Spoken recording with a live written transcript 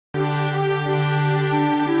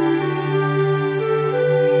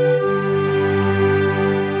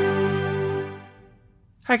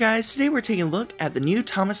Hi guys, today we're taking a look at the new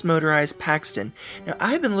Thomas Motorized Paxton. Now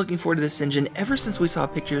I've been looking forward to this engine ever since we saw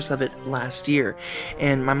pictures of it last year,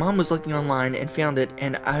 and my mom was looking online and found it,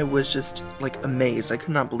 and I was just like amazed. I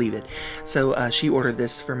could not believe it. So she ordered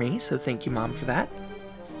this for me, so thank you Mom for that.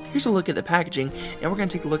 Here's a look at the packaging, and we're going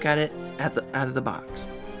to take a look at it out of the box.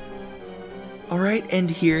 Alright, and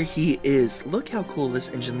here he is. Look how cool this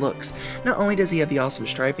engine looks. Not only does he have the awesome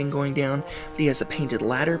striping going down, but he has a painted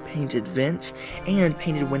ladder, painted vents, and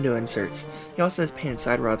painted window inserts. He also has painted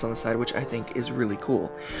side rods on the side, which I think is really cool.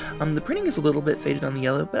 The printing is a little bit faded on the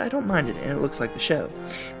yellow, but I don't mind it, and it looks like the show.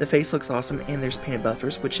 The face looks awesome, and there's painted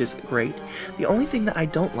buffers, which is great. The only thing that I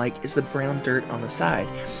don't like is the brown dirt on the side.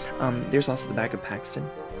 There's also the back of Paxton,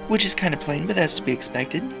 which is kind of plain, but that's to be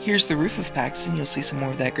expected. Here's the roof of Paxton. You'll see some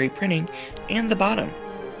more of that gray printing, and the bottom.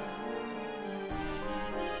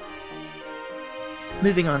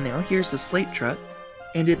 Moving on now, here's the slate truck,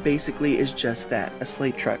 and it basically is just that, a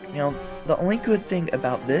slate truck. Now, the only good thing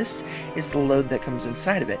about this is the load that comes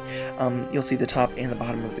inside of it. You'll see the top and the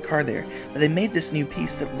bottom of the car there. But they made this new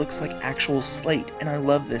piece that looks like actual slate, and I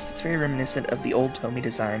love this. It's very reminiscent of the old Tommy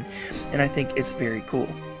design, and I think it's very cool.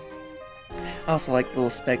 I also like the little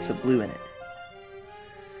specks of blue in it.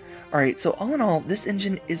 Alright, so all in all, this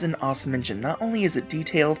engine is an awesome engine. Not only is it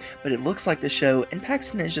detailed, but it looks like the show, and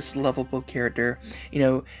Paxton is just a lovable character, you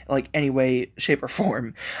know, like any way, shape, or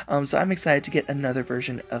form. So I'm excited to get another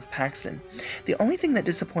version of Paxton. The only thing that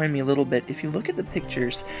disappointed me a little bit, if you look at the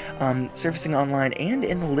pictures surfacing online and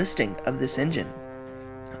in the listing of this engine,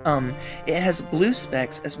 it has blue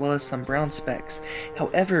specks as well as some brown specks.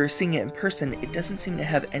 However, seeing it in person, it doesn't seem to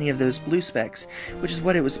have any of those blue specks, which is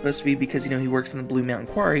what it was supposed to be because, you know, he works in the Blue Mountain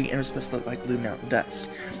Quarry and it was supposed to look like Blue Mountain Dust.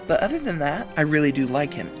 But other than that, I really do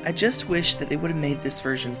like him. I just wish that they would have made this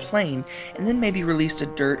version plain and then maybe released a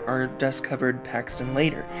dirt or dust-covered Paxton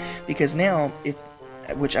later. Because now,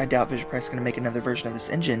 which I doubt Fisher-Price is going to make another version of this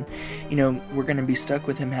engine, you know, we're going to be stuck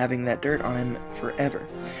with him having that dirt on him forever.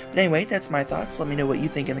 But anyway, that's my thoughts. Let me know what you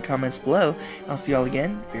think in the comments below. I'll see y'all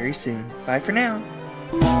again very soon. Bye for now.